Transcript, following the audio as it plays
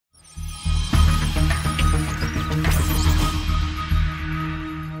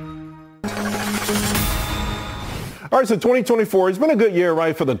All right, so 2024, it's been a good year,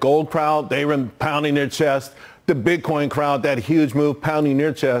 right, for the gold crowd. They've been pounding their chest. The Bitcoin crowd, that huge move, pounding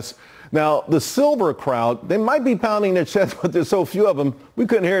their chest. Now, the silver crowd, they might be pounding their chest, but there's so few of them, we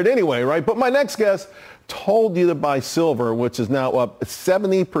couldn't hear it anyway, right? But my next guest told you to buy silver, which is now up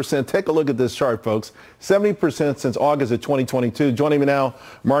 70%. Take a look at this chart, folks. 70% since August of 2022. Joining me now,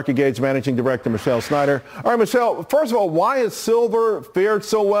 marketgauge Managing Director Michelle Snyder. All right, Michelle, first of all, why has silver fared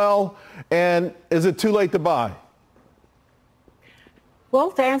so well, and is it too late to buy? Well,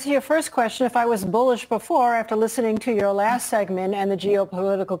 to answer your first question, if I was bullish before, after listening to your last segment and the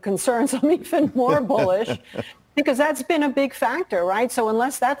geopolitical concerns, I'm even more bullish because that's been a big factor, right? So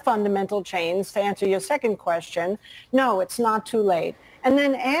unless that fundamental change, to answer your second question, no, it's not too late. And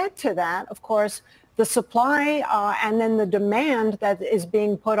then add to that, of course, the supply and then the demand that is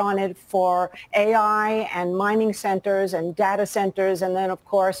being put on it for AI and mining centers and data centers. And then, of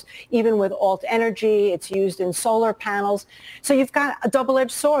course, even with alt energy, it's used in solar panels. So you've got a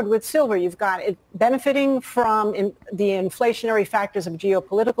double-edged sword with silver. You've got it benefiting from the inflationary factors of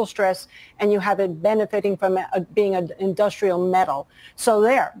geopolitical stress, and you have it benefiting from being an industrial metal. So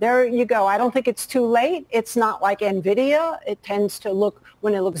there you go. I don't think it's too late. It's not like NVIDIA. It tends to look,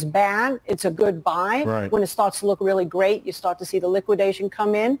 when it looks bad, it's a good buy. Right. When it starts to look really great, you start to see the liquidation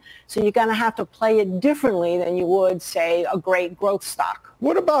come in. So you're going to have to play it differently than you would, say, a great growth stock.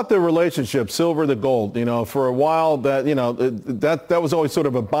 What about the relationship, silver to gold? You know, for a while that was always sort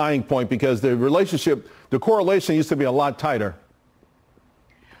of a buying point because the relationship, the correlation used to be a lot tighter.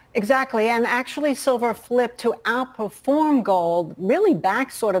 Exactly, and actually silver flipped to outperform gold really back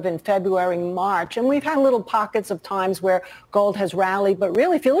sort of in February, March, and we've had little pockets of times where gold has rallied, but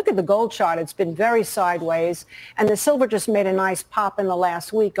really if you look at the gold chart, it's been very sideways, and the silver just made a nice pop in the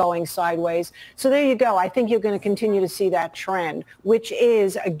last week going sideways. So there you go. I think you're going to continue to see that trend, which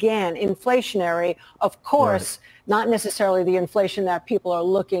is, again, inflationary, of course. Right. Not necessarily the inflation that people are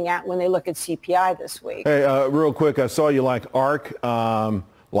looking at when they look at CPI this week. Hey, real quick, I saw you like ARK.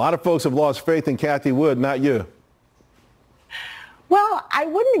 A lot of folks have lost faith in Cathie Wood, not you. Well, I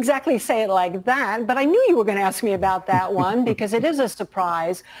wouldn't exactly say it like that, but I knew you were going to ask me about that one because it is a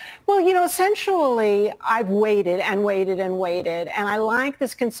surprise. Well, you know, essentially, I've waited and waited and waited, and I like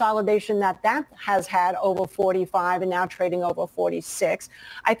this consolidation that has had over 45 and now trading over 46.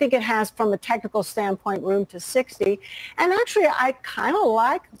 I think it has, from a technical standpoint, room to 60. And actually, I kind of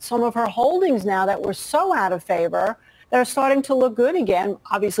like some of her holdings now that were so out of favor. They're starting to look good again,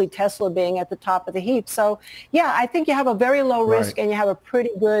 obviously Tesla being at the top of the heap. So, yeah, I think you have a very low risk and you have a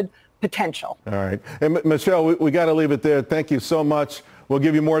pretty good potential. All right. And Michelle, we got to leave it there. Thank you so much. We'll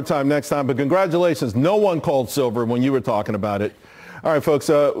give you more time next time. But congratulations. No one called silver when you were talking about it. All right, folks.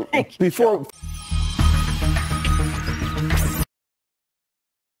 Thank you, Joe.